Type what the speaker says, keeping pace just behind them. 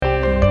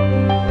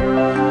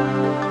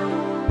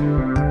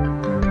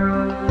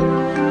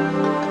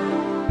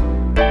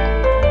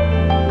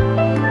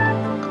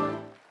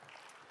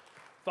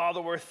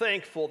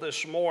thankful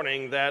this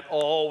morning that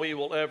all we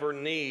will ever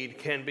need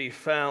can be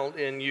found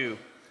in you.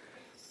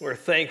 We're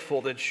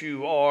thankful that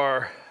you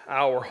are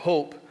our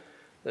hope,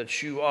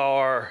 that you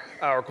are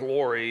our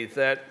glory,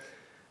 that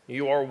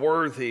you are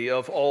worthy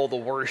of all the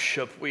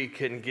worship we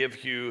can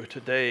give you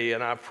today.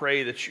 And I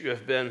pray that you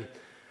have been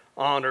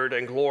honored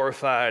and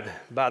glorified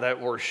by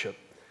that worship.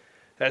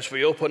 As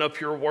we open up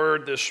your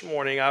word this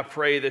morning, I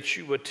pray that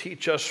you would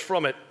teach us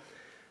from it,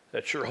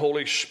 that your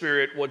Holy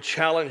Spirit would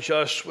challenge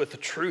us with the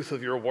truth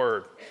of your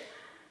word,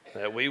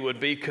 that we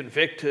would be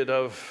convicted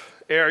of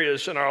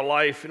areas in our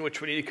life in which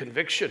we need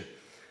conviction.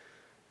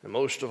 And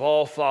most of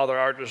all, Father,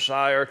 our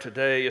desire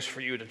today is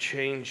for you to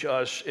change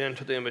us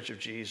into the image of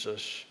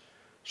Jesus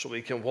so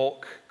we can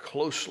walk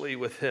closely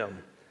with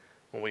him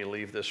when we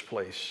leave this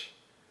place.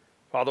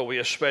 Father, we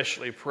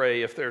especially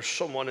pray if there's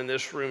someone in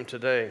this room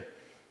today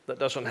that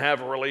doesn't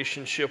have a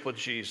relationship with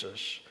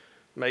Jesus,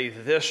 may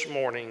this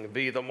morning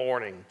be the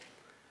morning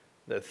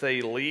that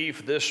they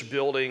leave this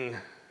building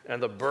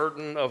and the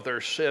burden of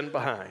their sin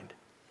behind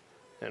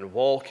and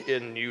walk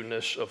in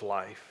newness of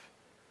life.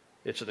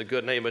 It's in the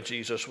good name of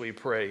Jesus we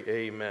pray.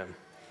 Amen.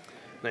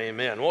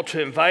 Amen. I want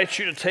to invite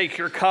you to take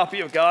your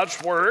copy of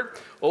God's Word,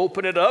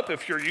 open it up.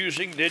 If you're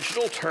using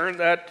digital, turn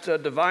that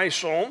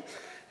device on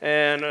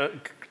and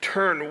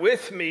turn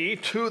with me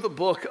to the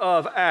book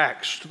of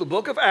Acts. To the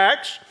book of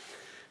Acts,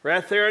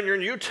 right there in your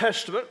New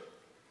Testament.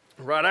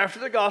 Right after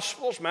the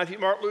Gospels, Matthew,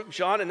 Mark, Luke,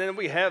 John, and then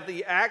we have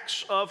the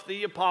Acts of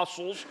the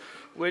Apostles,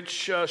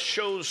 which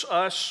shows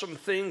us some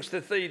things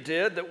that they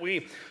did, that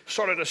we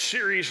started a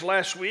series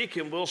last week,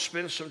 and we'll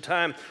spend some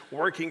time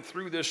working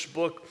through this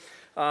book.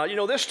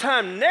 This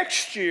time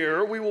next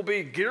year, we will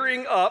be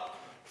gearing up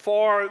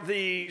for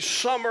the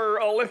Summer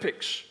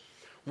Olympics,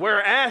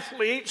 where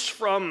athletes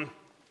from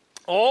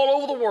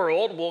all over the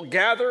world will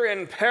gather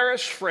in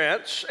Paris,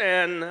 France,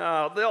 and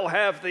they'll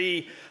have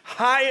the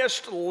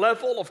highest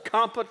level of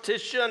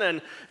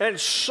competition and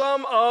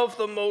some of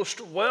the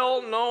most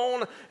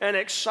well-known and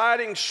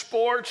exciting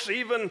sports,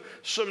 even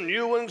some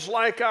new ones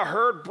like I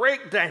heard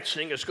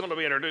breakdancing is going to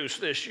be introduced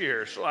this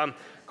year. So I'm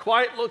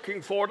quite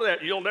looking forward to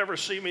that. You'll never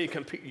see me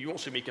compete. You won't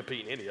see me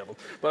compete in any of them,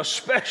 but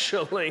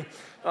especially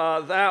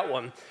that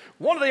one.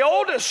 One of the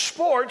oldest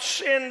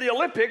sports in the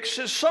Olympics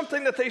is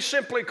something that they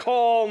simply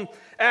call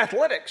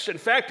athletics. In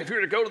fact, if you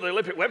were to go to the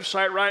Olympic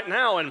website right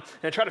now and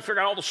try to figure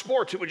out all the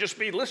sports, it would just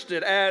be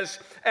listed as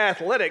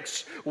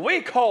athletics.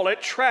 We call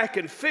it track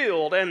and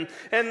field. And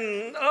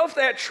of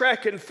that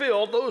track and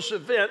field, those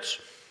events,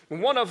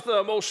 one of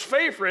the most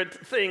favorite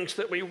things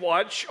that we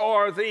watch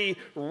are the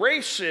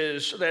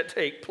races that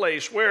take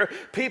place where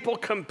people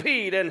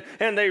compete and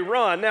they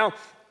run. Now,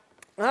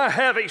 I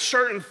have a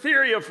certain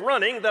theory of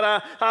running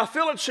that I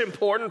feel it's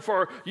important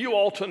for you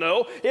all to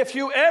know. If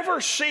you ever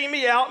see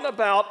me out and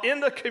about in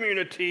the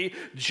community,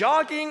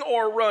 jogging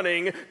or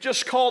running,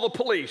 just call the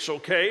police,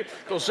 okay?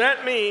 Because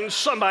that means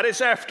somebody's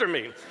after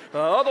me.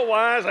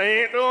 Otherwise, I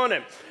ain't doing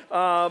it.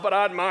 But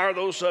I admire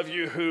those of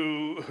you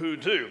who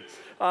do.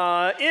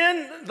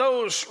 In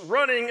those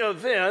running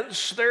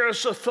events,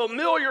 there's a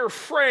familiar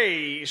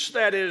phrase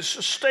that is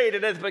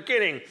stated at the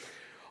beginning.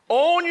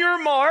 On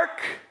your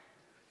mark,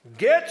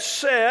 get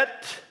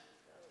set,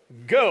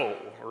 go,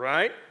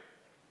 right?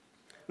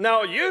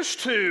 Now, used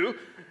to,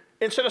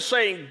 instead of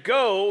saying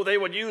go, they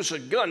would use a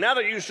gun. Now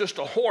they use just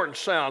a horn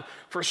sound.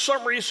 For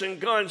some reason,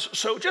 guns,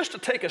 so just to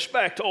take us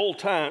back to old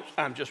times,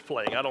 I'm just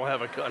playing. I don't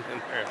have a gun in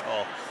there at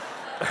all.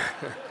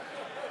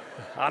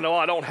 I know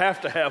I don't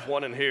have to have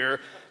one in here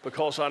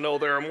because I know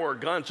there are more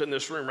guns in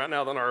this room right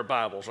now than there are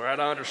Bibles, all right?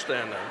 I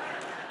understand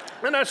that.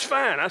 And that's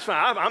fine.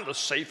 I'm the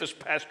safest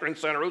pastor in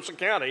Santa Rosa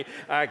County,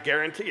 I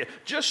guarantee you.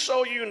 Just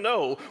so you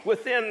know,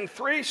 within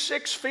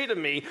 6 feet of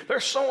me,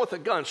 there's someone with a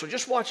gun. So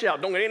just watch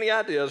out. Don't get any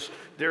ideas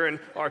during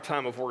our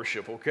time of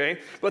worship, okay?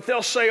 But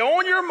they'll say,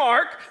 on your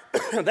mark,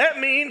 that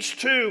means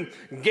to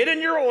get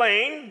in your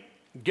lane,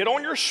 get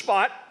on your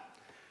spot,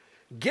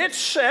 get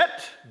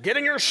set, get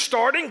in your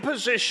starting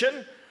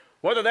position,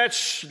 whether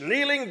that's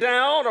kneeling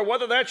down or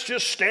whether that's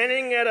just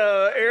standing at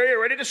an area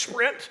ready to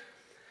sprint.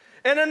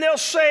 And then they'll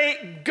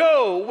say,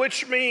 go,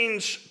 which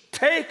means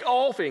take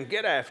off and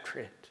get after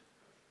it.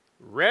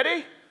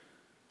 Ready?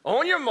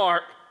 On your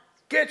mark,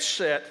 get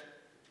set,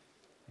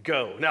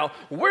 go. Now,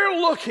 we're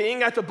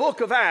looking at the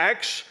book of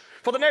Acts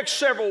for the next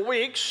several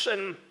weeks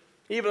and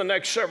even the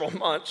next several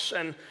months.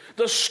 And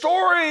the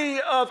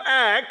story of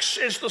Acts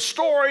is the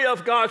story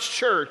of God's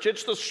church.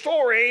 It's the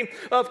story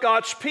of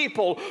God's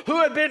people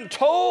who have been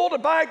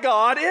told by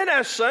God, in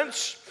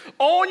essence,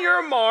 on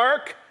your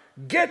mark,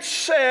 get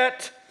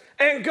set,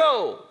 and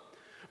go.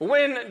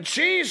 When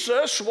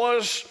Jesus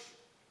was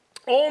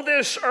on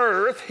this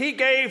earth, he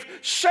gave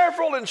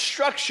several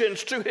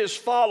instructions to his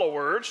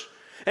followers,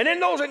 and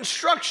in those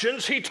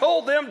instructions, he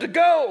told them to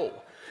go.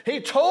 He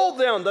told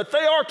them that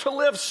they are to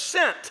live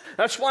sent.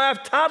 That's why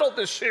I've titled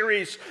this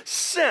series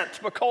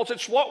Sent, because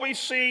it's what we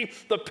see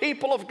the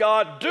people of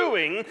God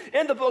doing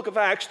in the book of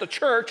Acts. The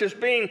church is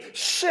being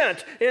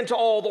sent into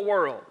all the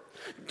world.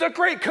 The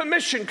Great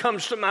Commission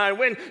comes to mind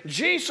when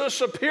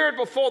Jesus appeared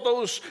before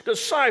those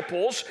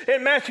disciples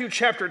in Matthew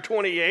chapter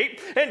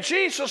 28, and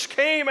Jesus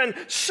came and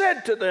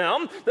said to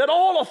them that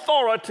all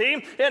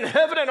authority in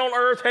heaven and on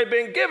earth had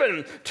been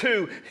given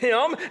to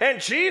him,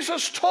 and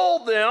Jesus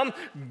told them,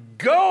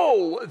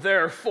 "Go,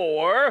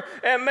 therefore,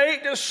 and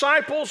make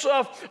disciples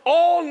of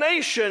all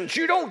nations."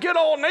 You don't get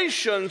all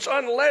nations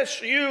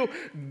unless you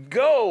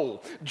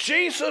go.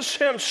 Jesus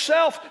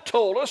himself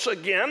told us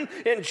again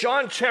in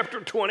John chapter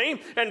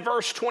 20 and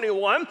verse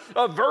 21,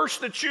 a verse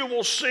that you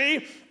will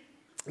see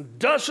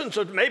dozens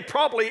of, maybe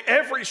probably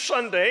every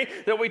Sunday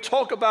that we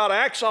talk about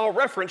Acts. I'll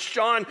reference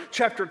John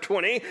chapter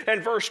 20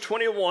 and verse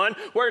 21,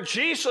 where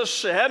Jesus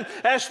said,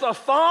 "As the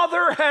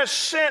Father has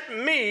sent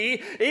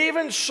me,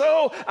 even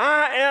so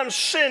I am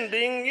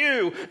sending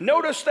you."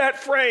 Notice that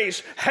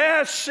phrase,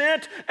 has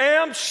sent,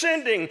 am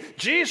sending.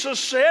 Jesus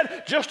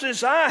said, just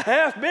as I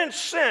have been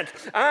sent,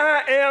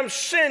 I am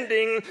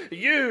sending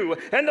you.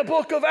 And the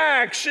book of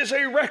Acts is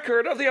a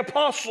record of the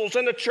apostles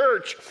and the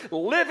church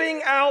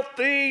living out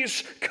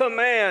these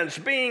commands,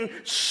 being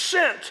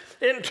sent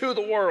into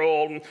the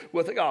world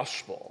with the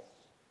gospel.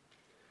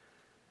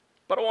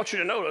 But I want you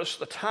to notice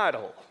the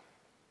title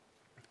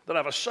that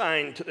I've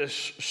assigned to this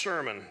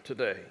sermon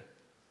today.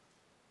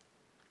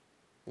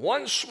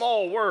 One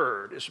small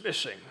word is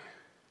missing.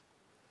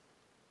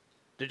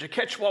 Did you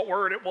catch what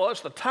word it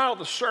was? The title of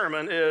the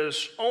sermon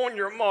is "On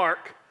Your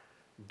Mark,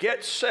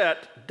 Get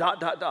Set, ...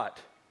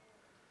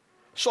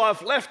 So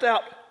I've left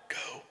out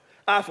go.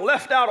 I've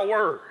left out a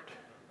word.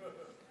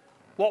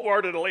 What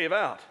word did I leave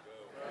out?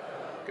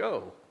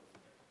 Go.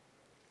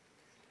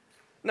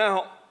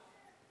 Now,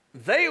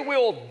 they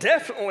will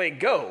definitely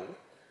go,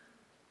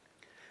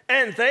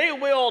 and they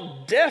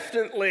will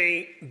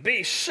definitely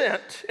be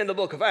sent in the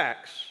book of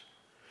Acts.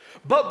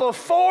 But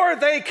before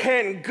they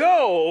can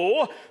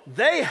go,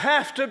 they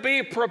have to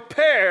be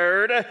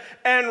prepared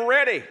and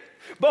ready.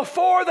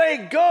 Before they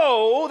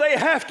go, they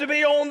have to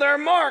be on their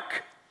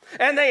mark,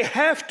 and they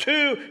have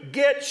to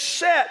get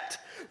set.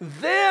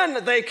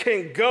 Then they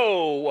can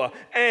go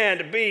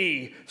and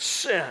be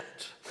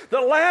sent.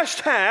 The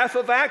last half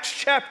of Acts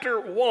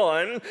chapter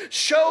 1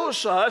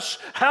 shows us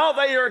how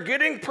they are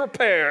getting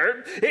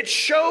prepared. It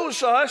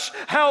shows us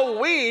how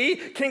we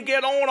can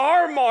get on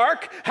our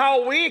mark,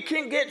 how we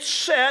can get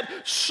set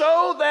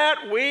so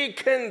that we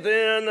can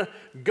then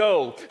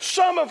go.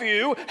 Some of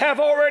you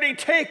have already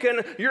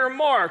taken your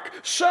mark.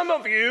 Some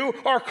of you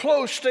are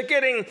close to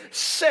getting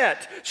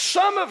set.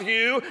 Some of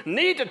you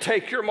need to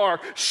take your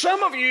mark.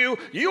 Some of you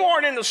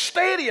aren't in the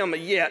stadium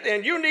yet,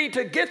 and you need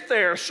to get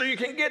there so you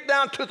can get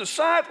down to the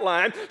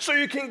sideline, so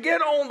you can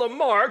get on the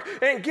mark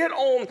and get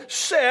on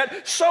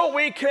set so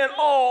we can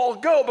all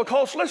go.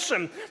 Because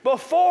listen,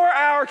 before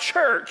our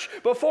church,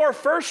 before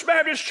First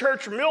Baptist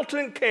Church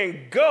Milton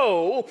can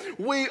go,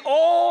 we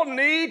all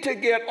need to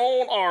get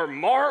on our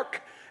mark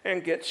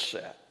and get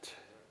set.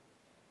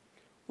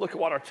 Look at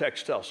what our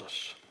text tells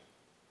us.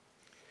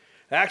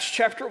 Acts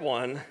chapter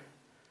 1,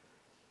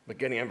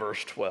 beginning in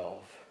verse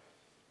 12.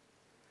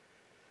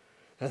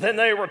 And then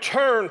they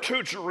returned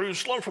to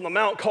Jerusalem from the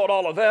mount called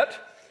Olivet,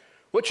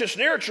 which is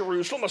near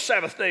Jerusalem, a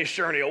Sabbath day's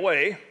journey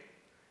away.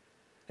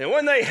 And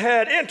when they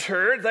had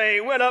entered, they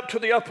went up to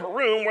the upper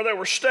room where they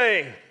were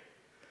staying.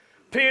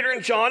 Peter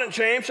and John and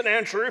James and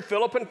Andrew,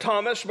 Philip and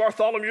Thomas,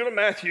 Bartholomew and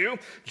Matthew,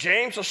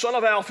 James the son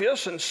of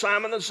Alphaeus and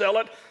Simon the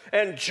Zealot,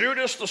 and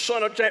Judas the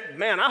son of James.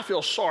 Man, I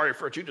feel sorry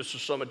for Judas the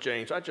son of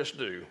James. I just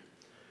do.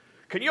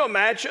 Can you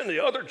imagine?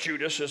 The other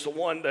Judas is the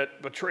one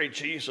that betrayed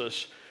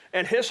Jesus.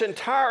 And his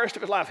entire rest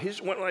of his life,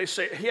 when they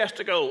say he has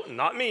to go,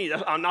 not me,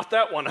 I'm not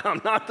that one,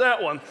 I'm not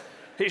that one.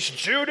 He's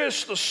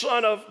Judas the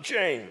son of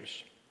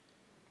James.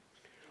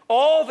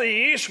 All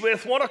these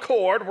with one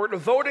accord were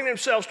devoting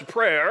themselves to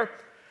prayer,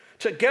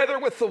 together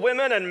with the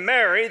women and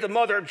Mary, the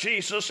mother of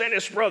Jesus, and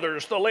his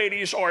brothers. The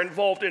ladies are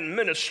involved in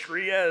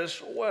ministry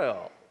as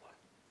well.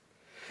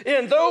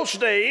 In those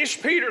days,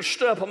 Peter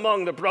stood up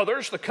among the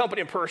brothers, the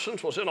company of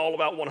persons was in all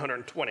about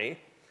 120,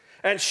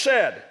 and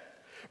said,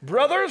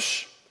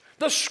 "Brothers,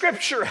 the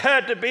scripture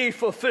had to be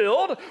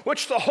fulfilled,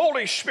 which the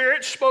Holy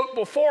Spirit spoke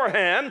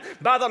beforehand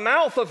by the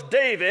mouth of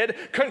David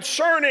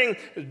concerning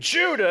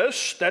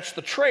Judas," that's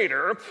the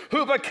traitor,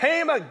 "who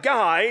became a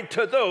guide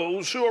to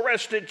those who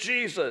arrested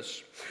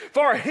Jesus.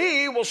 For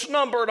he was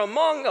numbered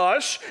among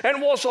us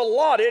and was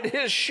allotted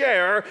his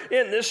share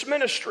in this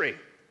ministry.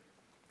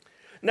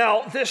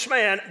 Now this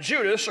man,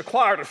 Judas,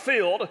 acquired a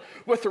field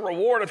with the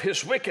reward of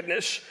his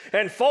wickedness,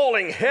 and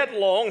falling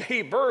headlong,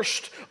 he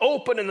burst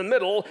open in the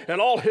middle,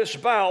 and all his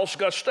bowels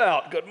gushed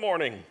out." Good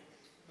morning.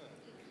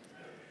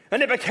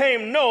 "And it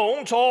became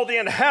known to all the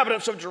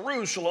inhabitants of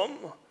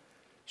Jerusalem,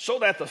 so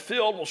that the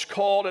field was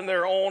called in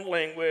their own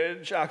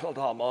language,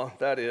 Akeldama,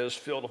 that is,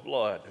 field of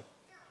blood.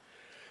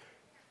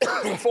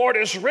 For it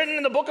is written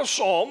in the book of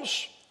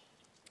Psalms,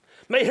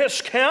 'May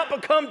his camp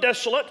become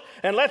desolate,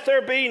 and let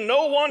there be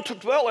no one to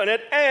dwell in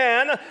it,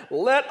 and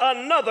let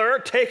another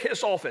take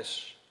his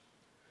office.'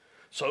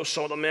 So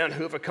some of the men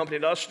who have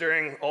accompanied us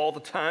during all the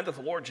time that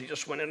the Lord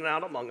Jesus went in and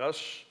out among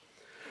us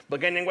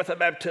beginning with the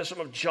baptism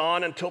of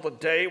John until the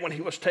day when he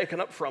was taken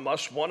up from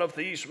us, one of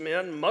these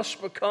men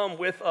must become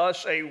with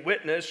us a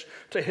witness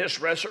to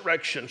his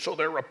resurrection. So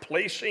they're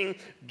replacing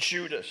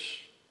Judas.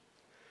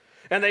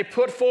 And they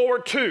put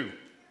forward two: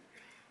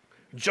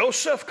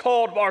 Joseph,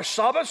 called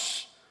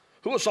Barsabbas,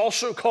 who was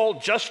also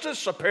called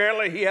Justus.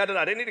 Apparently he had an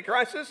identity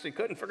crisis. He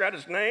couldn't figure out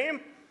his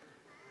name.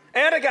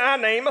 And a guy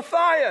named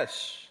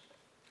Matthias.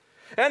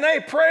 And they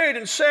prayed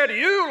and said,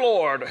 "You,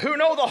 Lord, who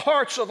know the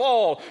hearts of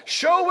all,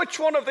 show which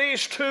one of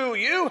these two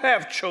you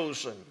have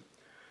chosen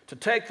to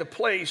take the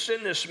place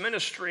in this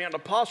ministry and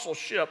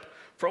apostleship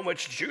from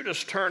which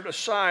Judas turned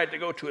aside to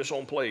go to his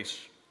own place."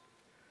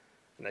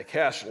 And they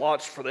cast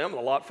lots for them, and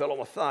the lot fell on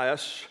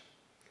Matthias,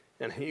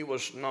 and he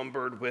was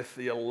numbered with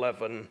the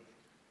 11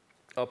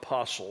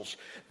 apostles.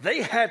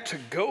 They had to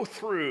go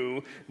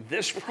through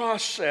this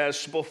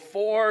process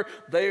before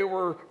they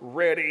were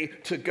ready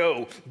to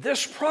go.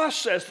 This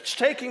process that's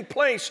taking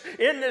place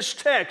in this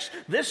text,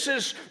 this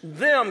is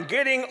them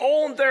getting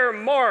on their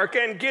mark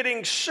and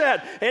getting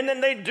set. And then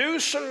they do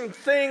some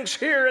things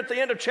here at the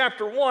end of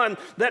chapter 1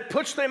 that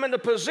puts them in the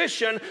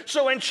position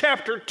so in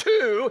chapter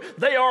 2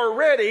 they are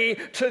ready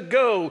to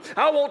go.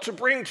 I want to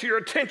bring to your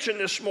attention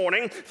this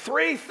morning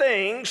 3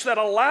 things that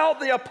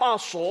allowed the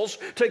apostles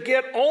to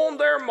get on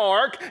their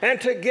mark and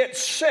to get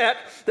set,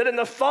 that in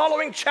the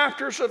following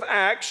chapters of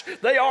Acts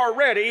they are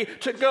ready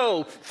to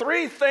go.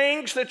 3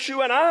 things that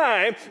you and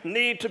I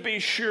need to be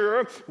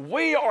sure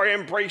we are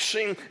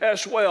embracing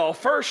as well.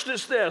 First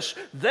is this: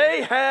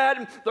 they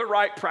had the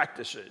right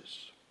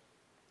practices.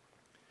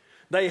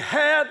 They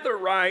had the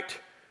right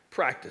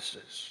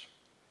practices.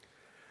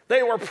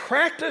 They were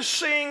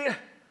practicing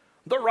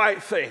the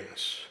right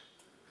things.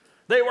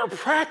 They were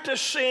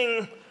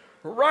practicing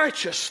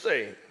righteous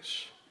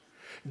things.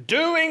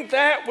 Doing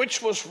that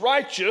which was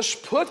righteous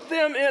put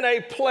them in a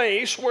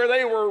place where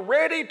they were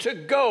ready to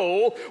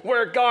go,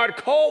 where God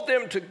called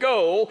them to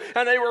go,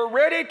 and they were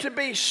ready to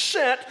be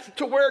sent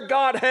to where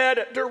God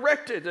had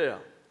directed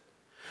them.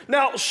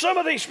 Now, some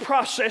of these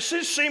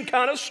processes seem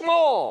kind of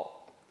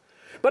small,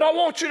 but I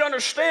want you to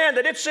understand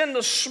that it's in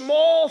the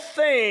small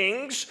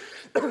things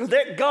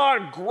that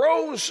God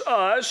grows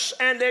us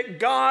and that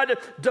God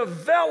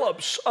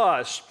develops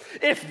us.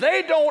 If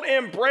they don't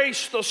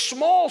embrace the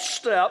small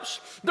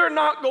steps, they're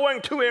not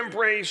going to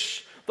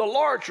embrace the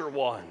larger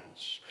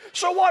ones.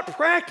 So what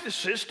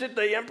practices did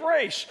they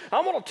embrace?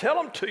 I'm going to tell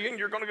them to you, and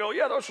you're going to go,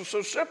 "Yeah, those are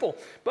so simple."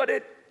 But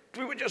if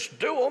we would just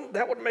do them,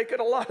 that would make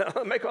it a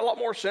lot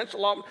more sense, a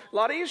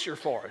lot easier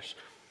for us.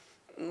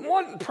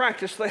 One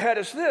practice they had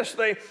is this: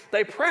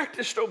 they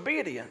practiced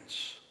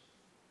obedience.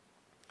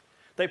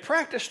 They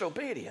practiced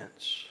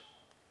obedience.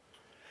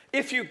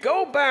 If you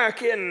go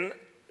back in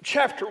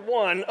chapter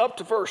 1 up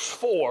to verse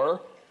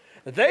 4,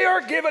 they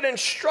are given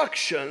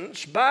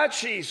instructions by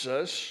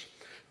Jesus: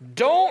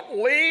 don't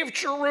leave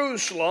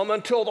Jerusalem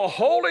until the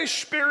Holy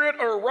Spirit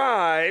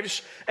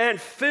arrives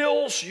and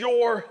fills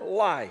your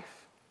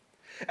life.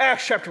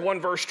 Acts chapter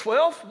 1 verse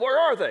 12, where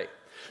are they?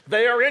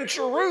 They are in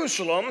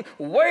Jerusalem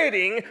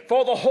waiting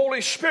for the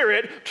Holy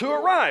Spirit to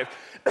arrive.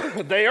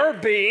 They are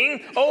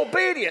being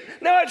obedient.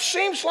 Now, it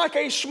seems like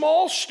a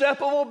small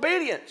step of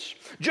obedience.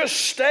 Just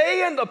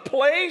stay in the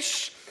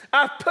place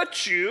I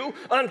put you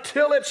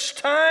until it's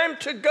time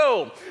to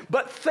go.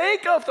 But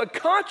think of the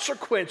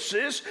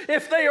consequences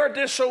if they are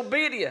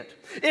disobedient.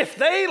 If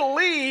they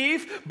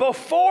leave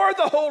before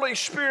the Holy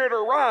Spirit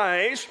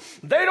arrives,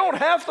 they don't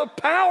have the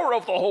power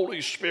of the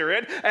Holy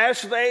Spirit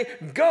as they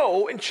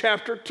go in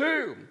chapter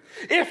 2.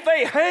 If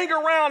they hang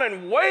around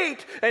and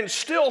wait and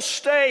still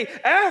stay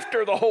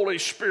after the Holy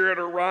Spirit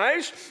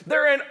arrives,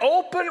 they're in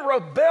open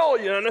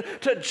rebellion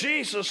to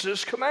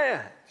Jesus'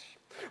 commands.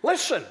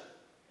 Listen,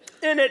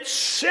 in its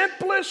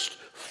simplest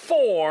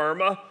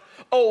form,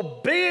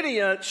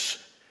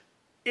 obedience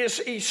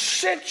is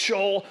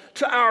essential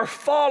to our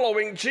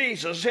following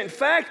Jesus. In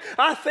fact,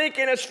 I think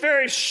in its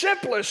very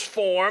simplest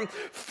form,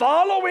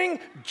 following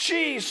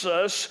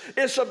Jesus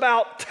is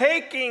about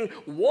taking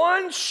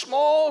one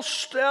small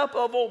step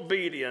of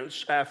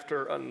obedience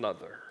after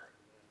another.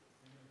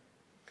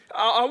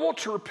 I want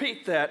to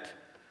repeat that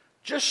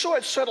just so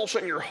it settles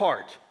in your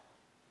heart.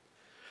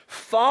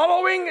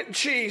 Following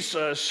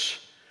Jesus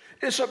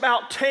is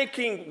about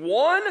taking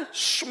one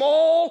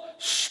small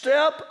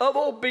step of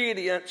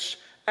obedience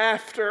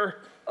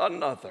after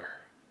another.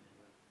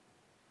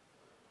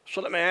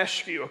 So let me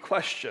ask you a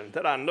question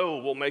that I know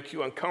will make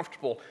you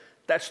uncomfortable.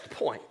 That's the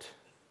point.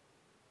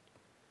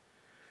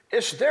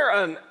 Is there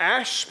an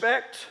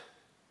aspect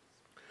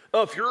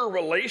of your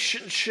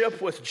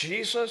relationship with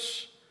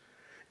Jesus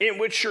in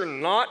which you're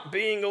not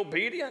being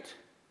obedient?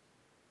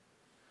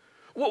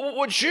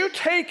 Would you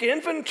take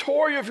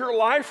inventory of your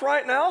life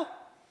right now?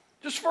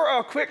 Just for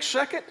a quick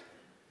second.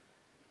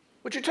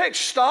 Would you take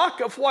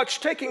stock of what's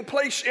taking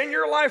place in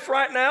your life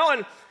right now?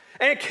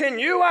 And can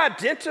you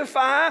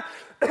identify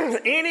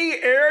any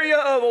area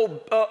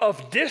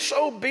of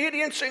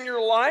disobedience in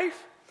your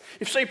life?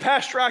 If you say,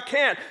 "Pastor, I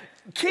can't,"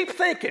 keep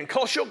thinking,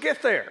 because you'll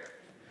get there.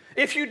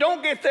 If you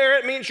don't get there,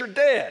 it means you're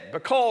dead,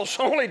 because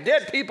only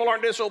dead people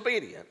aren't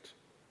disobedient.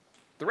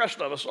 The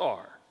rest of us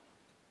are.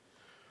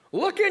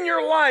 Look in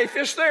your life.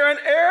 Is there an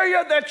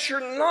area that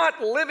you're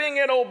not living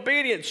in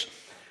obedience?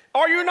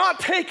 Are you not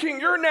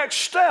taking your next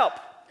step?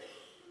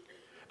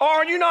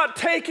 Are you not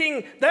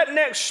taking that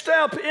next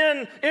step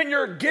in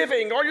your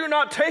giving? Are you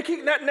not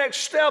taking that next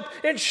step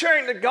in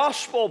sharing the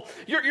gospel?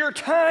 Your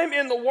time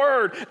in the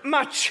Word.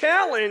 My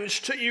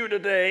challenge to you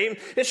today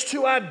is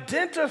to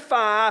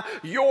identify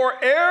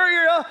your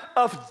area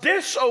of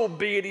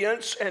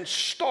disobedience and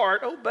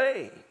start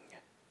obeying.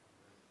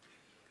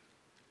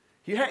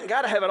 You haven't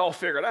got to have it all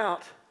figured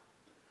out.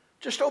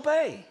 Just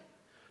obey.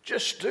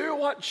 Just do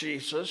what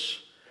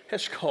Jesus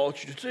has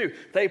called you to do.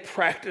 They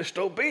practiced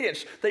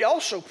obedience. They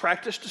also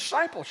practiced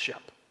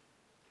discipleship.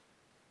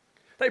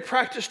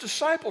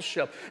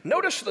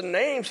 Notice the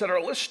names that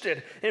are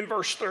listed in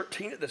verse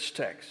 13 of this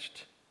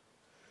text.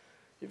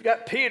 You've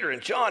got Peter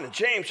and John and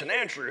James and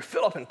Andrew,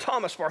 Philip and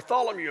Thomas,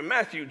 Bartholomew and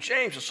Matthew,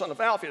 James the son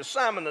of Alphaeus,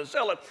 Simon the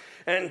Zealot,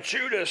 and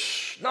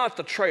Judas, not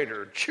the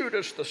traitor,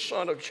 Judas the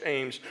son of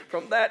James.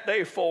 From that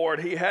day forward,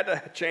 he had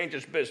to change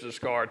his business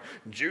card,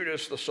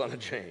 Judas the son of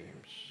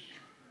James.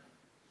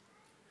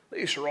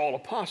 These are all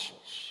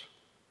apostles.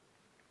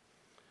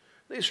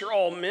 These are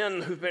all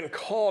men who've been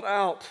called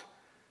out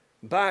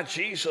by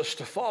Jesus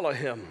to follow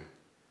him,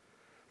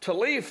 to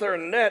leave their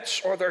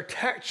nets or their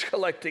tax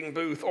collecting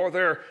booth or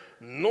their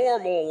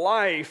normal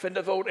life and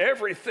devote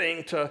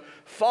everything to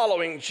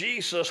following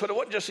Jesus. But it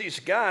wasn't just these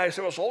guys,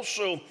 there was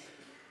also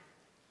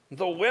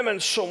the women.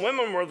 Some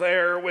women were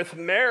there with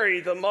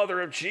Mary, the mother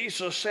of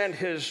Jesus, and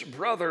his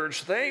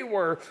brothers. They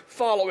were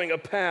following a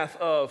path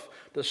of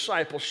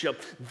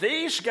discipleship.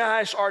 These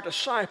guys are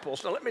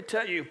disciples. Now let me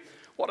tell you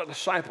what a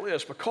disciple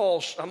is,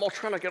 because I'm all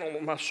trying to get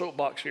on my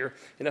soapbox here,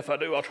 and if I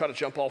do, I'll try to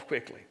jump off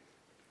quickly.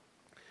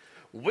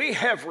 We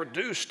have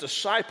reduced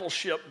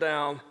discipleship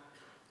down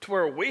to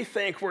where we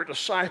think we're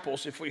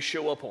disciples if we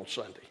show up on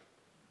Sunday.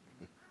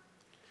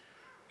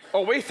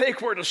 Or we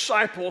think we're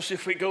disciples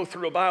if we go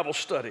through a Bible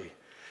study.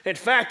 In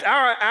fact,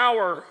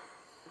 our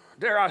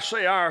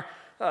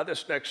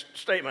this next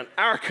statement,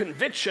 our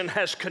conviction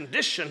has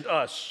conditioned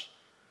us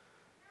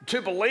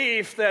to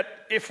believe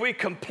that if we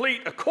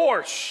complete a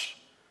course,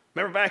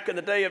 remember back in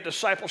the day of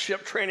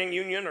Discipleship Training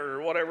Union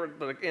or whatever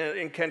the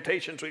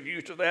incantations we've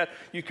used of that,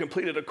 you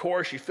completed a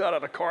course, you filled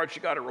out a card,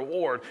 you got a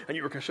reward, and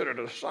you were considered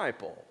a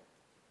disciple.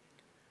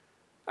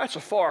 That's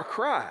a far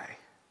cry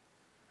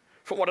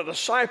from what a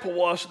disciple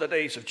was in the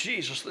days of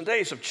Jesus. In the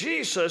days of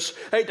Jesus,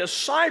 a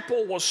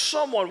disciple was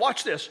someone,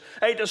 watch this,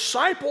 a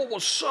disciple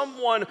was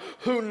someone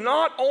who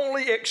not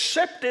only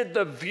accepted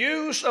the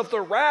views of the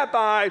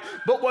rabbi,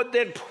 but would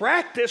then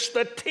practice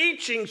the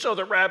teachings of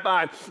the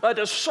rabbi. A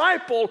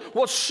disciple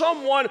was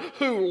someone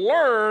who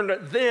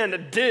learned,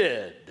 then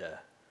did.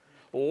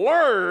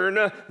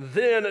 Learn,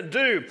 then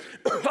do.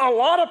 A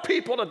lot of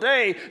people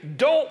today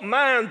don't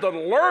mind the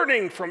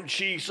learning from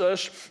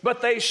Jesus, but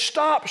they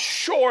stop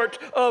short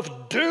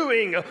of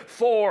doing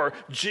for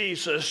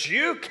Jesus.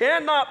 You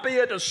cannot be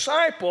a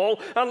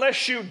disciple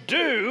unless you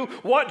do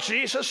what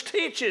Jesus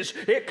teaches.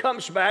 It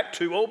comes back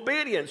to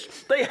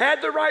obedience. They had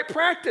the right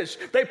practice.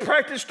 They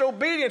practiced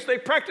obedience. They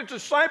practiced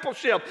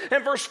discipleship.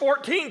 And verse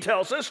 14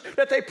 tells us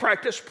that they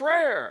practiced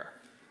prayer.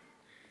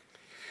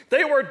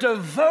 They were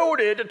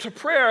devoted to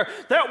prayer.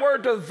 That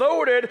word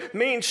devoted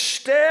means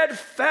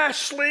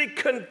steadfastly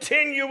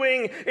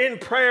continuing in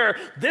prayer.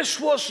 This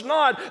was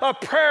not a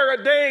prayer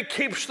a day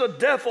keeps the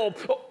devil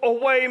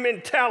away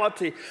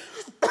mentality,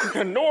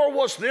 nor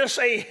was this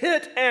a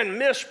hit and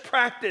miss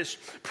practice.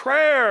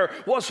 Prayer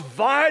was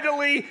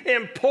vitally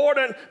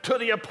important to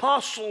the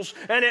apostles,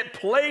 and it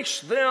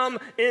placed them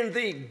in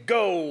the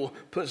go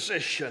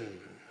position.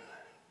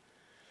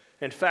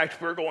 In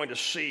fact, we're going to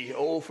see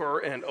over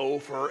and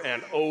over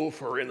and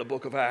over in the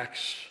book of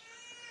Acts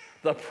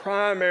the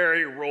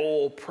primary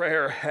role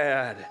prayer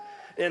had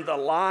in the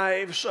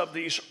lives of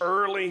these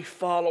early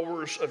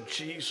followers of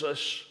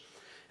Jesus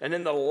and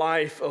in the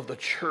life of the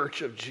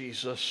church of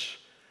Jesus.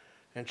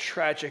 And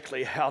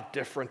tragically, how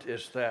different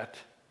is that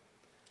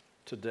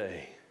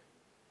today?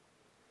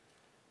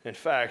 In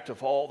fact,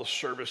 of all the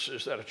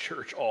services that a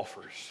church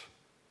offers,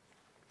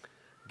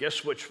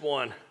 guess which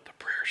one? The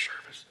prayer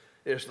service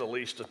is the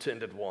least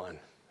attended one.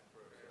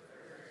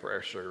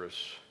 Prayer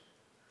service.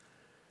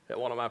 At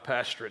one of my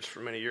pastorates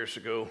from many years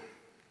ago,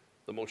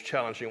 the most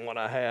challenging one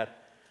I had,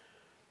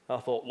 I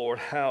thought, Lord,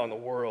 how in the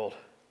world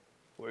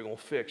are we going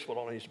to fix what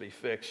all needs to be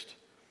fixed?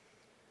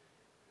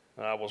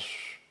 And I was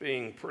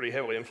being pretty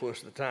heavily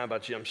influenced at the time by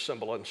Jim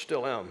Cymbala, and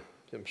still am.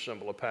 Jim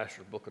Cymbala,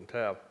 pastor of Book and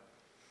Tab.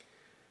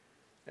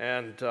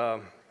 And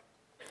I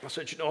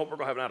said, you know what, we're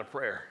going to have a night of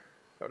prayer.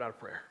 Have a night of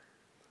prayer.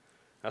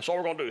 That's all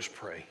we're going to do is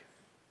pray.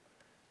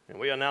 And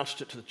we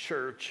announced it to the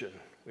church, and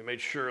we made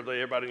sure that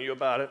everybody knew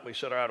about it. We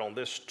said, all right, on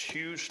this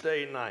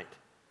Tuesday night,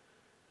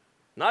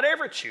 not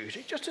every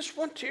Tuesday, just this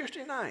one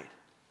Tuesday night,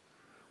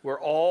 we're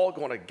all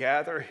going to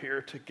gather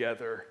here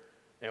together,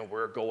 and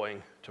we're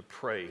going to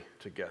pray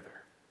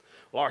together.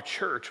 Well, our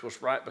church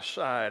was right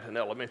beside an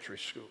elementary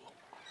school.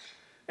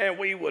 And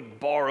we would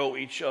borrow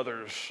each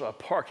other's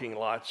parking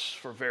lots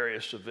for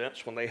various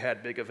events. When they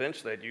had big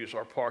events, they'd use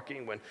our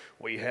parking. When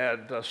we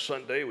had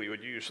Sunday, we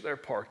would use their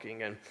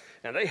parking. And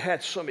they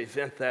had some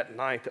event that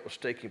night that was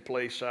taking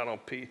place out on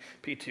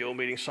PTO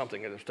meeting,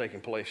 something that was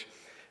taking place.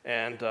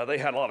 And they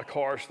had a lot of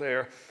cars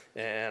there.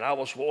 And I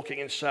was walking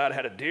inside,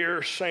 had a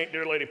dear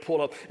lady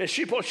pull up. And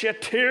she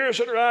had tears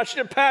in her eyes. She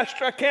said,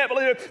 "Pastor, I can't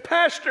believe it.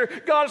 Pastor,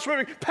 God's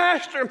moving.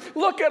 Pastor,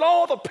 look at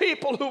all the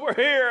people who were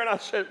here." And I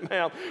said,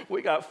 "Ma'am,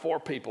 we got 4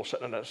 people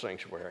sitting in that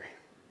sanctuary.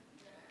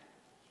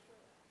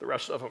 The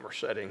rest of them are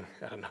sitting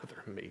at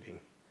another meeting."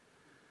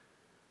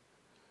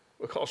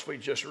 Because we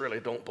just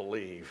really don't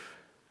believe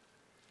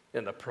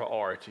in the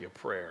priority of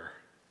prayer.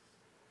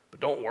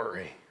 But don't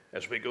worry,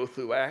 as we go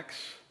through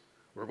Acts,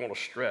 we're going to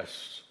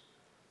stress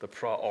the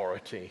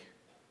priority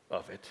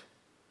of it.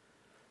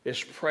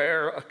 Is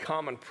prayer a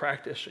common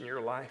practice in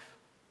your life?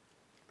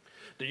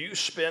 Do you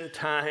spend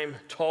time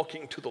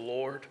talking to the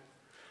Lord?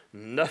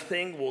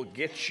 Nothing will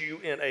get you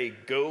in a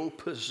go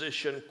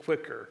position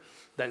quicker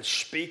than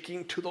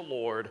speaking to the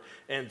Lord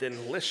and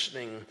then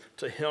listening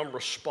to Him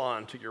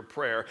respond to your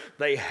prayer.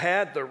 They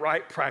had the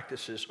right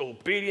practices: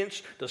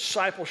 obedience,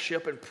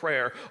 discipleship, and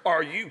prayer.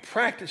 Are you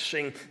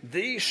practicing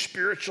these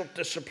spiritual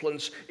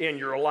disciplines in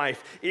your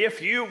life?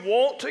 If you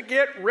want to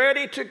get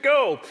ready to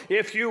go,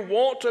 if you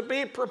want to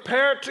be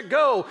prepared to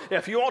go,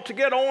 if you want to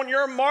get on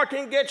your mark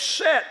and get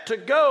set to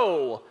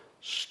go,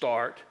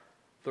 start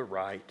the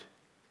right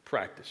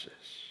practices.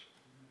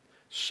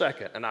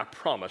 Second, and I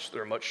promise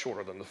they're much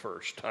shorter than the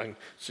first. I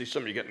see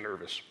some of you getting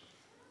nervous.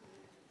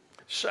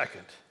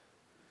 Second,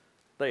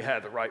 they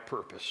had the right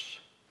purpose.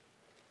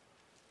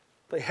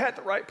 They had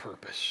the right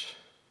purpose.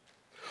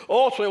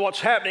 Ultimately, what's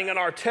happening in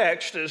our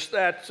text is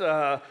that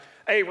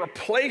a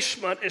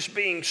replacement is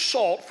being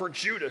sought for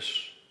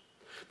Judas.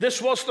 This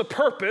was the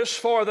purpose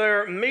for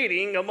their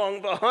meeting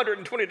among the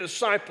 120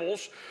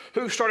 disciples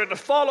who started to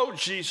follow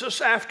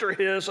Jesus after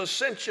his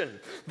ascension.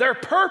 Their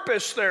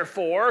purpose,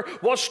 therefore,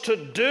 was to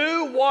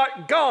do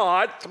what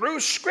God, through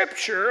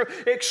Scripture,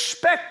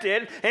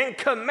 expected and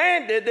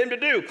commanded them to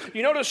do.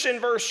 You notice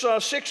in verse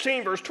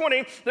 16, verse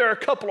 20, there are a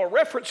couple of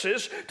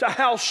references to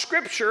how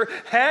Scripture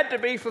had to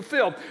be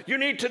fulfilled. You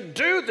need to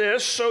do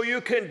this so you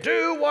can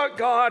do what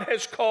God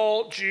has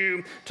called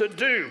you to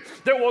do.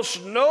 There was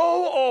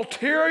no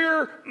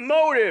ulterior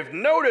motive.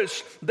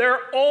 Notice, their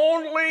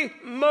only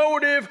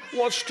motive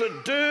was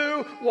to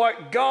do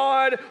what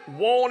God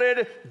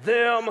wanted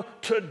them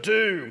to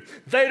do.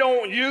 They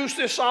don't use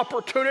this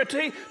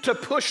opportunity to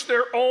push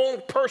their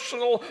own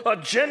personal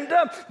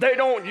agenda. They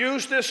don't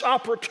use this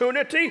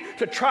opportunity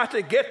to try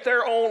to get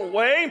their own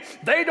way.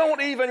 They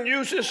don't even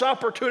use this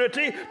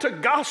opportunity to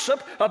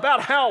gossip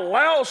about how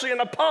lousy an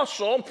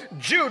apostle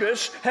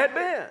Judas had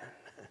been.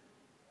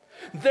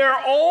 Their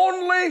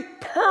only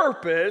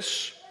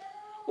purpose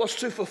was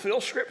to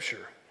fulfill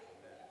Scripture,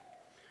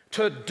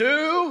 to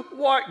do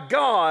what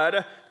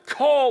God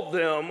called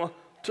them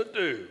to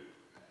do.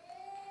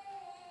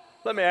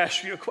 Let me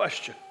ask you a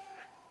question.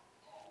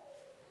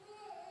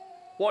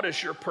 What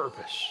is your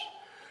purpose?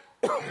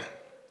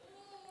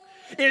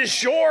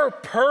 Is your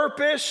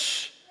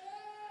purpose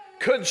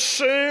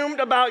consumed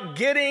about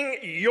getting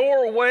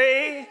your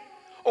way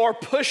or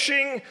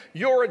pushing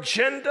your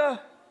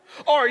agenda?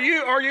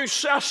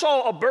 I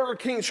saw a Burger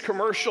King's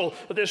commercial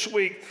this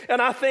week,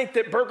 and I think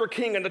that Burger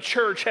King and the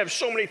church have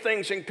so many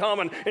things in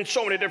common in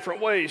so many different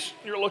ways.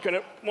 You're looking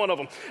at one of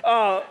them.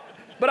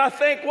 But I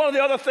think one of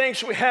the other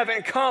things we have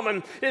in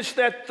common is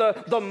that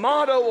the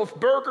motto of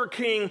Burger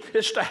King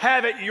is to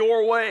have it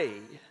your way.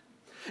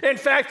 In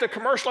fact, the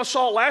commercial I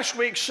saw last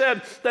week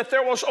said that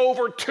there was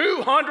over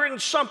 200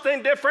 and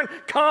something different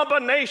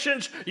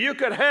combinations you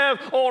could have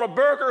on a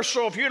burger.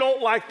 So if you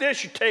don't like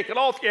this, you take it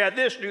off. You add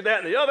this, do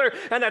that, and the other.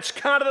 And that's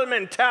kind of the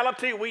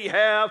mentality we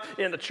have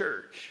in the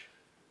church.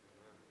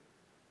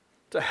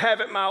 To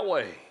have it my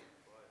way.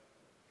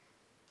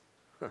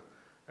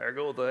 There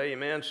go the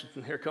amens,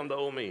 and here come the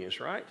oh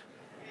me's, right?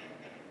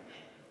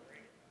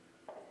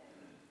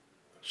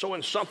 So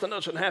when something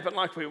doesn't happen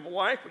like we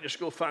like, we just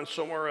go find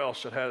somewhere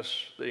else that has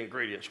the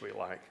ingredients we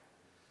like.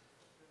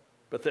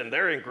 But then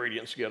their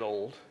ingredients get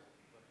old.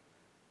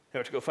 You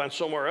have to go find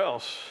somewhere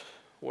else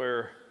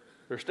where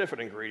there's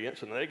different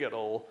ingredients and they get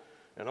old,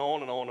 and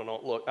on and on and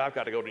on. Look, I've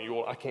got to go to New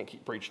Orleans. I can't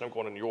keep preaching. I'm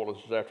going to New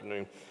Orleans this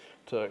afternoon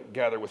to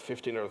gather with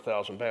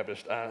 1,500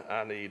 Baptists.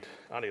 I need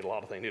a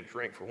lot of things. I need a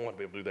drink for one to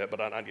be able to do that, but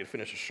I need to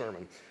finish a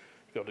sermon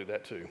to be able to do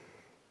that too.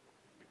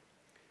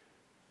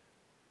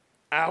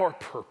 Our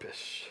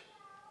purpose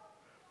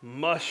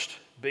must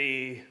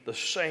be the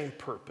same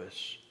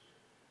purpose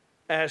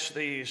as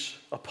these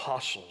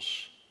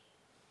apostles.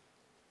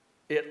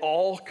 It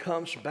all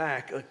comes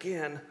back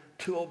again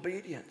to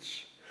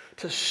obedience,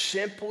 to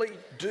simply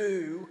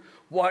do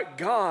what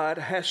God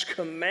has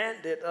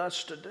commanded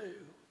us to do.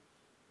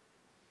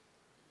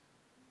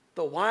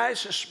 The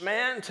wisest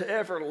man to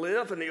ever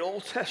live in the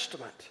Old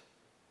Testament,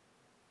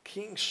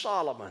 King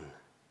Solomon,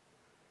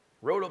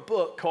 wrote a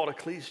book called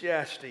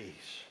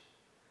Ecclesiastes.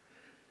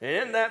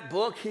 And in that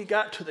book, he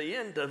got to the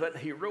end of it,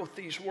 and he wrote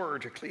these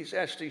words,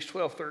 Ecclesiastes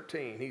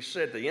 12:13. He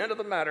said, the end of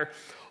the matter,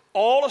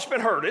 all has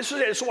been heard. This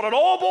is what it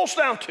all boils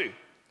down to.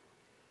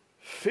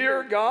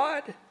 Fear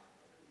God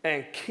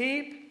and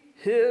keep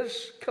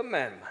his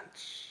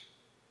commandments,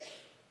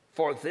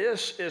 for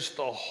this is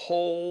the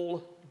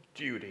whole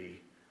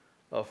duty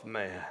of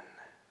man.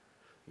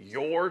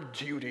 Your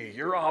duty,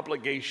 your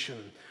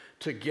obligation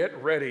to get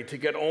ready, to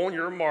get on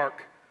your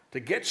mark, to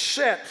get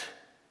set,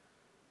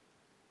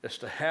 is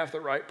to have the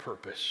right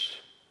purpose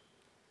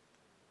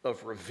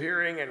of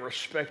revering and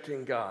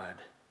respecting God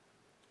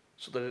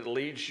so that it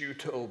leads you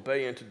to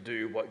obey and to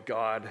do what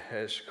God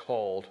has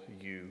called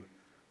you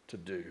to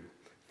do.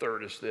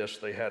 Third is this: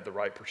 they had the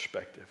right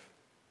perspective.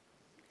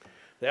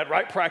 They had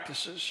right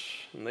practices,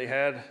 and they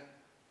had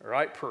the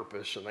right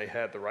purpose, and they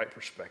had the right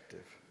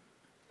perspective.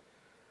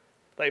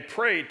 They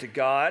prayed to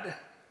God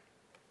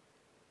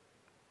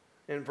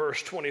in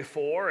verse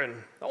 24,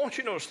 and I want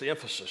you to notice the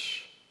emphasis.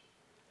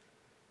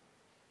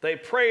 They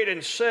prayed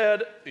and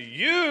said,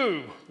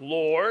 you,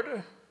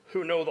 Lord,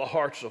 who know the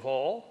hearts of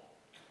all,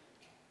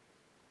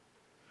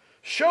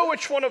 show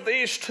which one of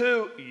these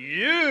two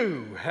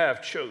you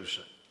have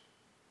chosen.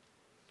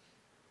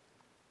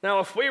 Now,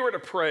 if we were to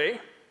pray,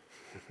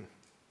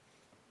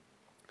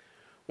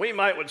 we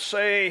would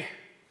say,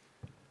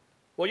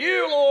 well,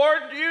 you, Lord,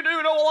 you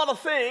do know a lot of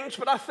things,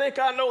 but I think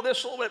I know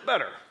this a little bit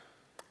better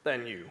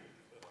than you.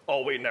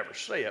 Oh, we never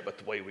say it, but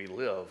the way we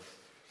live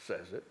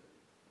says it.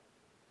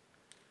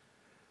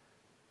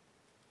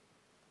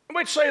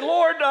 We'd say,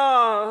 Lord,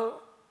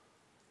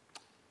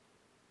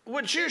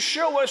 would you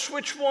show us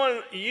which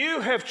one you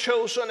have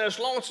chosen as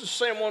long as it's the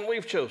same one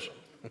we've chosen?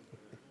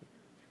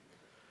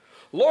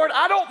 Lord,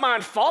 I don't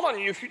mind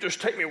following you if you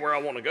just take me where I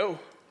want to go.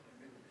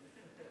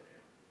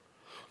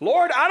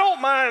 Lord, I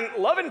don't mind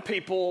loving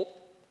people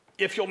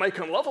if you'll make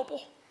them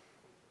lovable.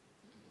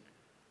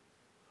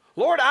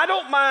 Lord, I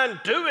don't mind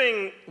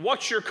doing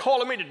what you're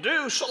calling me to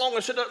do so long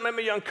as it doesn't make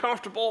me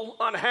uncomfortable,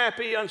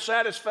 unhappy,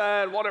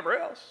 unsatisfied, whatever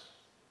else.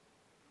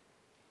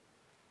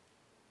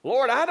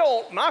 Lord,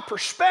 my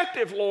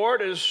perspective,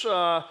 Lord, is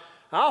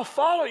I'll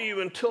follow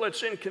you until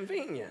it's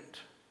inconvenient.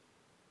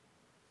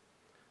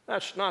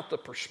 That's not the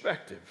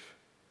perspective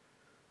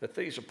that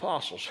these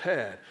apostles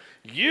had.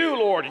 You,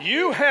 Lord,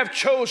 you have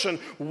chosen.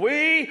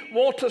 We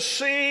want to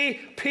see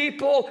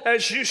people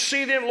as you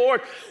see them,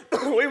 Lord.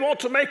 We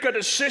want to make a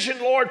decision,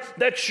 Lord,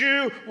 that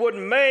you would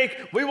make.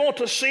 We want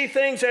to see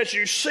things as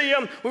you see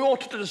them. We want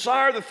to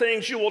desire the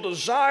things you will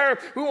desire.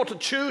 We want to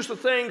choose the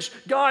things,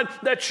 God,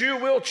 that you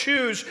will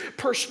choose.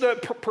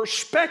 The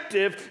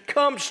perspective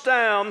comes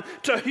down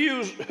to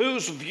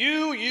whose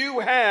view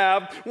you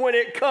have when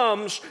it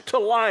comes to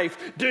life.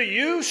 Do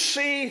you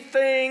see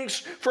things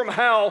from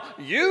how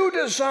you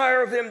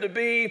desire them to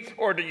be,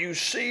 or do you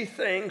see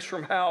things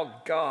from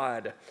how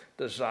God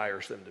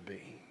desires them to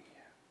be?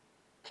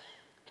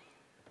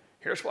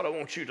 Here's what I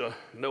want you to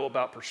know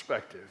about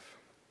perspective.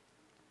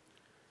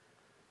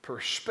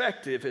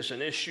 Perspective is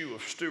an issue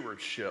of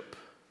stewardship,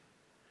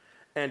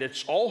 and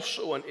it's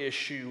also an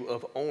issue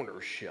of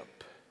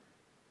ownership.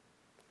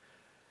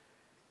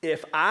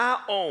 If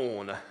I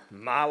own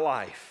my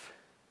life,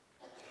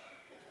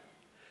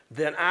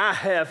 then I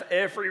have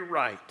every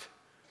right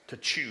to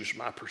choose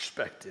my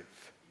perspective.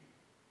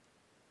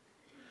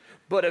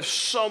 But if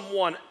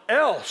someone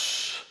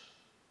else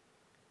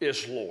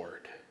is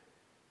Lord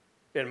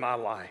in my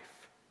life,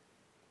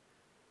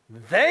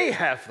 they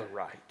have the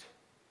right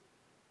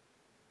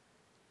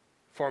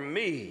for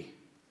me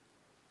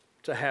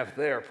to have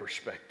their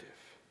perspective.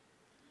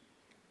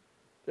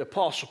 The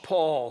Apostle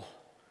Paul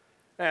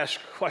asked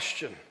a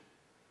question,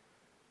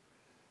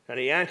 and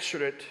he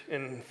answered it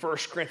in 1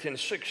 Corinthians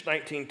 6,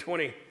 19,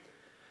 20.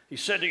 He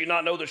said, do you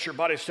not know that your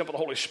body is the temple of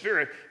the Holy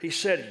Spirit? He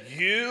said,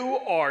 you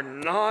are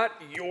not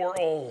your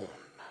own,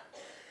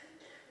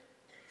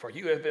 for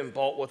you have been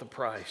bought with a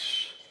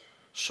price.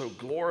 So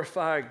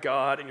glorify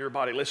God in your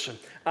body. Listen,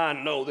 I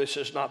know this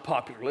is not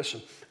popular.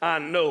 Listen, I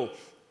know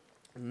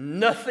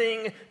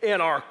nothing in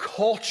our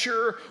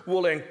culture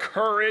will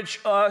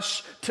encourage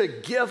us to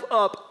give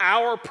up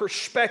our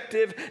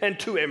perspective and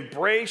to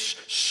embrace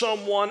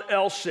someone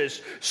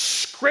else's.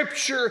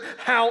 Scripture,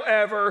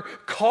 however,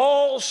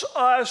 calls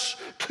us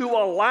to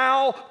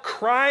allow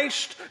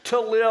Christ to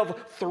live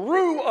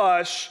through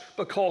us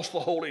because the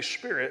Holy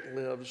Spirit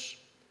lives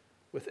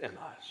within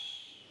us.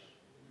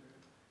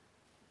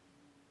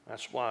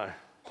 That's why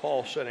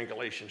Paul said in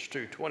Galatians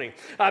 2:20,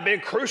 I've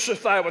been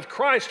crucified with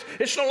Christ.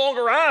 It's no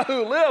longer I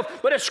who live,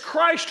 but it's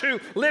Christ who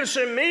lives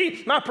in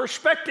me. My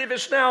perspective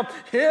is now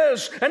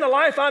his. And the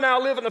life I now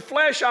live in the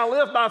flesh, I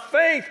live by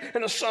faith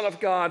in the Son of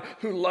God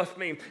who loved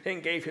me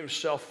and gave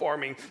himself for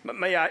me. But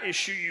may I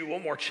issue you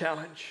one more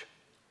challenge?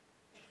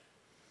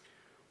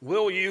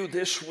 Will you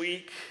this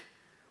week,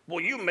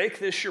 will you make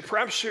this your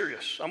prayer? I'm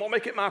serious. I'm going to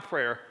make it my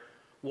prayer.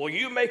 Will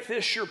you make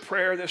this your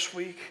prayer this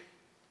week?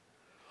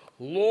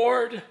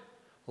 Lord,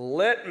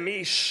 let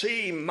me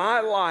see my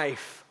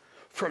life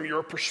from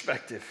your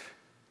perspective.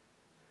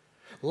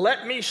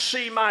 Let me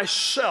see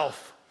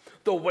myself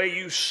the way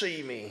you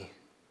see me.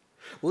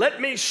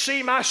 Let me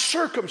see my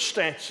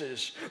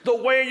circumstances the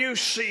way you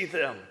see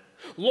them.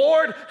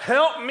 Lord,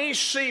 help me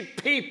see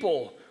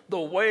people the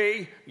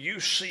way you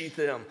see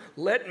them.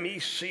 Let me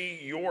see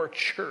your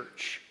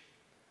church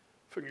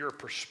from your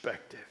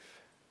perspective.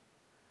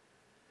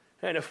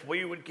 And if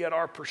we would get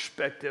our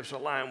perspectives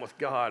aligned with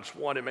God's,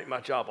 one, it'd make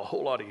my job a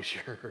whole lot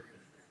easier.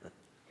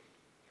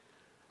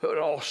 It would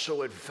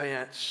also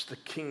advance the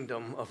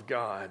kingdom of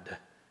God,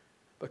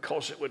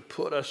 because it would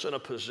put us in a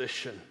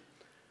position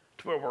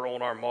to where we're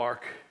on our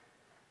mark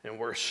and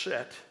we're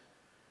set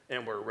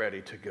and we're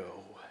ready to go.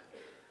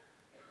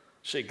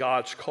 See,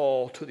 God's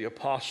call to the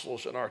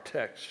apostles in our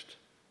text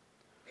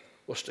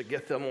was to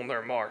get them on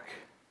their mark,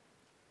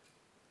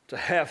 to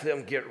have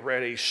them get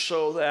ready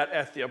so that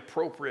at the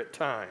appropriate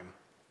time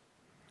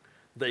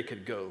they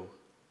could go.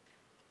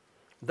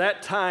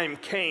 That time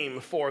came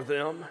for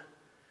them,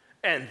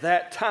 and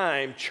that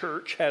time,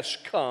 church, has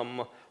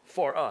come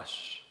for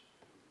us.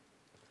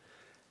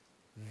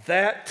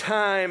 That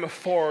time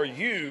for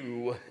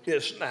you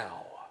is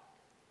now.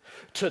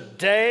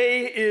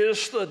 Today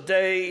is the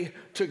day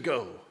to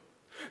go.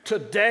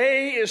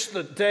 Today is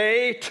the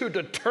day to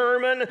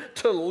determine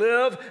to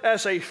live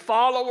as a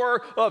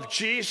follower of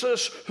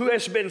Jesus who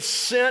has been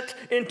sent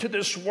into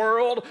this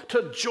world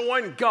to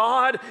join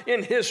God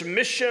in his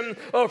mission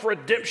of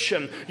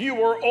redemption.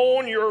 You are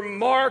on your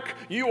mark.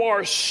 You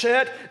are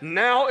set.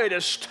 Now it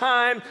is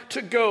time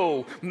to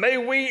go. May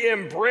we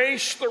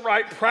embrace the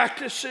right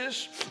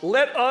practices.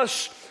 Let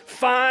us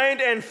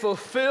find and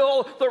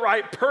fulfill the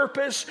right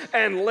purpose,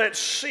 and let's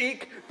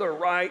seek the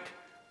right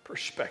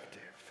perspective.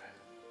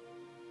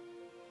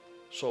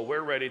 So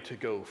we're ready to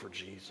go for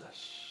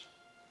Jesus.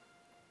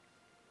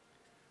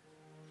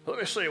 Let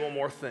me say one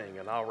more thing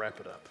and I'll wrap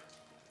it up.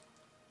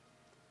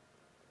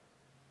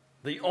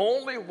 The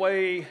only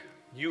way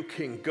you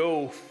can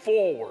go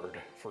forward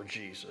for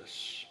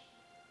Jesus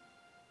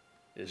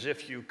is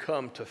if you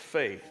come to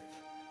faith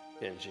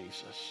in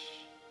Jesus.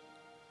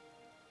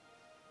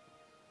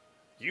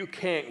 You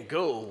can't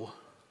go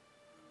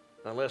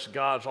unless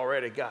God's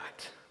already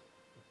got.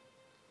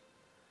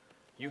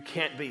 You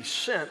can't be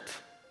sent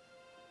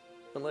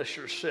unless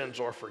your sins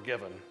are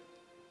forgiven.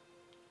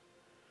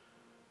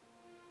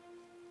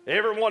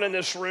 Everyone in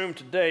this room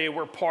today,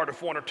 we're part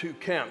of one or two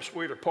camps.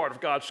 We're either part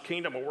of God's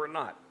kingdom or we're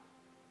not.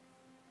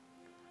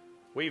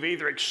 We've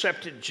either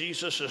accepted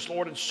Jesus as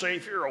Lord and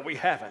Savior or we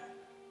haven't.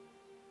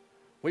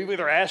 We've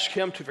either asked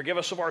him to forgive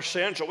us of our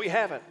sins or we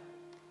haven't.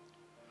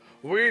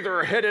 We're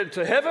either headed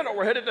to heaven or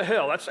we're headed to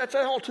hell. That's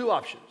all two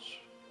options.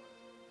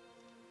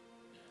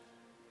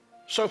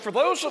 So for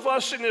those of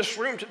us in this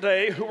room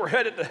today who are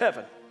headed to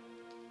heaven,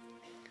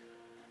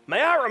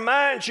 may I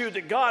remind you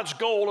that God's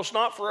goal is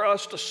not for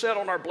us to sit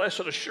on our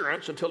blessed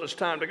assurance until it's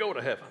time to go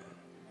to heaven.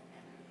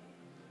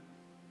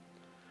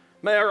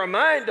 May I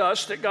remind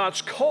us that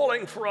God's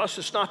calling for us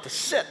is not to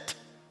sit,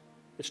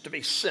 it's to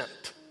be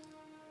sent.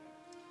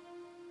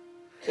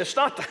 It's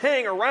not to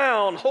hang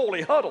around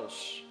holy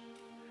huddles.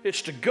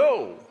 It's to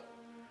go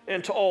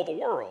into all the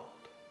world.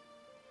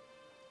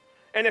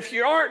 And if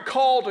you aren't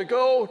called to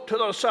go to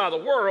the other side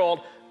of the world,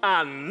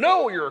 I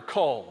know you're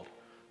called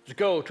to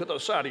go to the other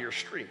side of your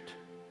street.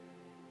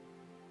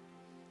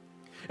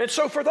 And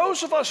so for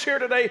those of us here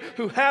today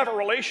who have a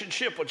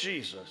relationship with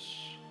Jesus,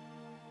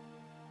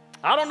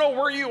 I don't know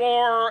where you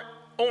are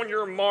on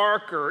your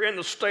mark or in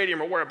the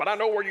stadium or where, but I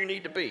know where you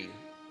need to be.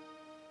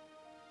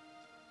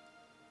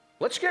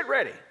 Let's get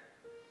ready.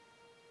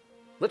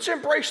 Let's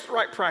embrace the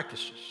right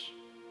practices.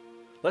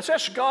 Let's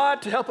ask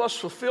God to help us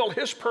fulfill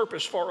his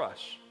purpose for us.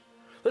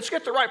 Let's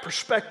get the right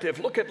perspective.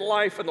 Look at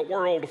life and the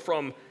world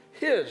from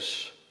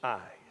his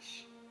eyes.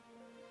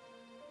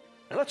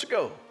 And let's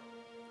go.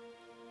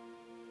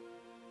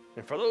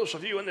 And for those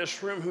of you in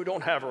this room who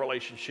don't have a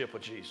relationship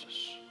with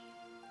Jesus,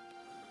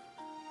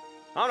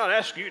 I'm not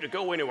asking you to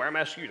go anywhere. I'm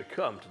asking you to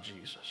come to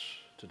Jesus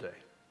today.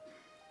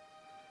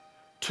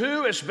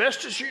 2, as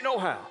best as you know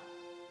how,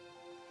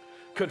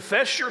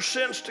 confess your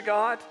sins to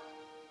God,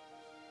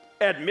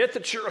 admit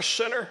that you're a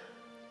sinner,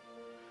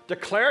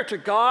 declare to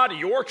God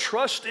your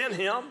trust in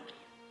him,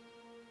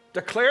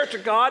 declare to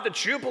God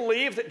that you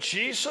believe that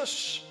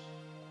Jesus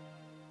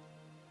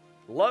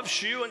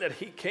loves you and that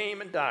he came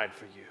and died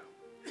for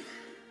you,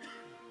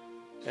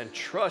 and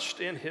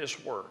trust in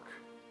his work.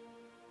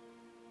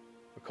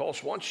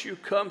 Because once you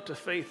come to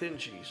faith in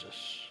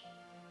Jesus,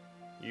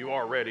 you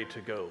are ready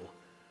to go.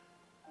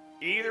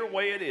 Either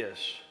way it is,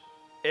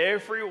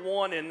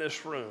 everyone in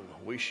this room,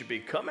 we should be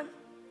coming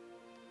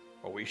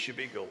or we should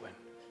be going.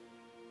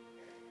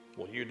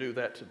 Will you do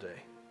that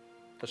today?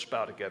 Let's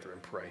bow together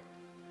and pray.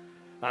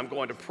 I'm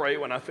going to pray.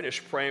 When I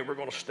finish praying, we're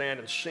going to stand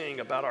and sing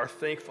about our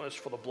thankfulness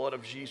for the blood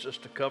of Jesus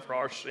to cover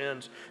our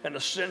sins and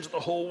the sins of the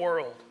whole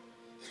world.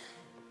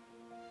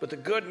 But the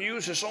good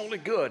news is only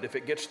good if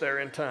it gets there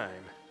in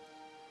time.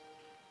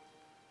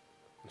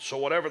 And so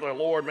whatever the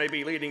Lord may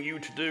be leading you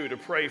to do, to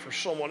pray for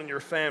someone in your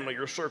family,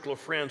 your circle of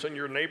friends, in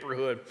your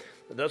neighborhood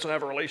that doesn't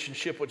have a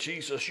relationship with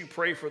Jesus, you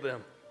pray for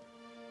them.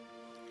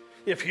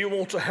 If you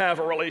want to have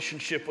a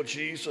relationship with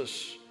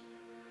Jesus,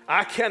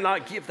 I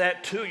cannot give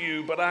that to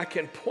you, but I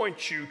can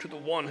point you to the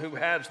one who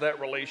has that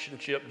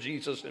relationship,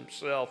 Jesus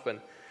himself, and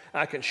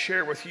I can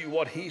share with you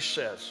what he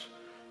says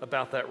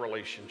about that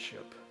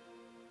relationship.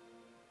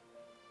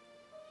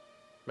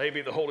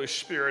 Maybe the Holy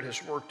Spirit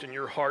has worked in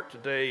your heart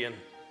today and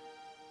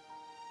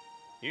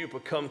you've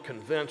become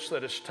convinced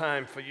that it's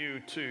time for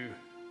you to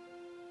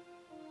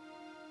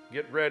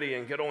get ready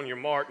and get on your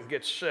mark and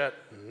get set,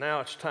 and now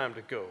it's time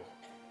to go.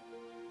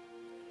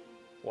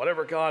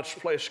 Whatever God's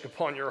placed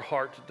upon your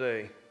heart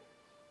today,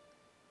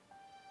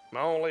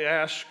 my only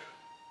ask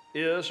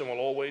is and will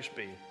always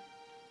be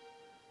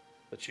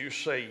that you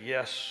say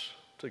yes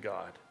to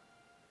God.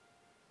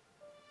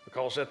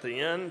 Because at the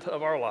end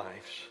of our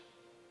lives,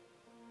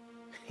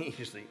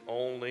 he's the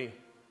only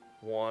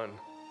one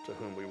to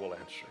whom we will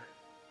answer.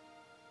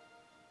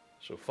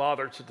 So,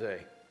 Father,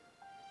 today,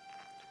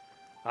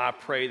 I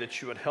pray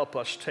that you would help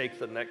us take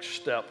the next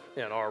step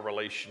in our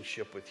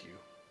relationship with you.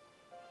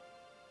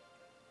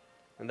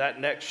 And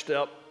that next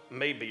step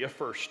may be a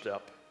first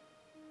step.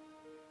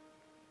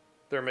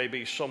 There may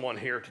be someone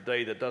here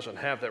today that doesn't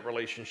have that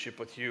relationship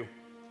with you,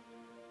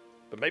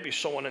 but maybe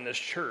someone in this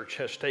church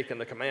has taken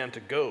the command to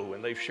go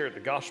and they've shared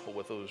the gospel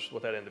with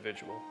that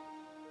individual.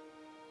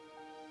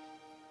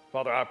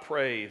 Father, I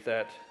pray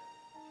that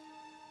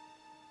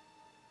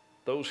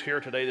those here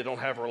today that don't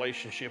have a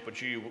relationship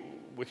with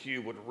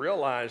you would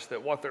realize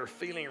that what they're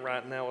feeling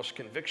right now is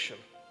conviction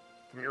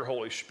from your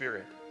Holy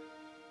Spirit,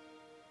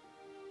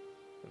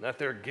 and that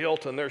their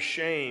guilt and their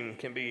shame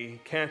can be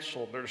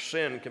canceled, their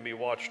sin can be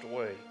washed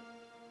away.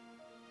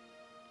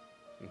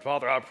 And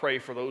Father, I pray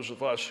for those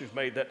of us who've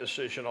made that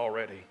decision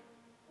already.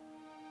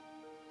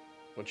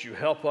 Would you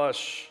help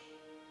us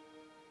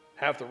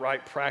have the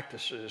right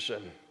practices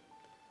and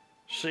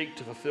seek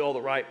to fulfill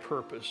the right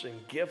purpose, and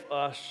give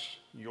us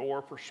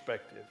your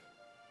perspective.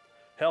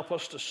 Help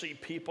us to see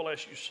people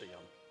as you see them,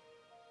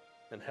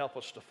 and help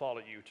us to follow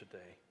you today.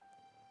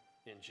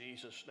 In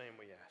Jesus' name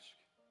we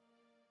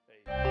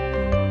ask. Amen.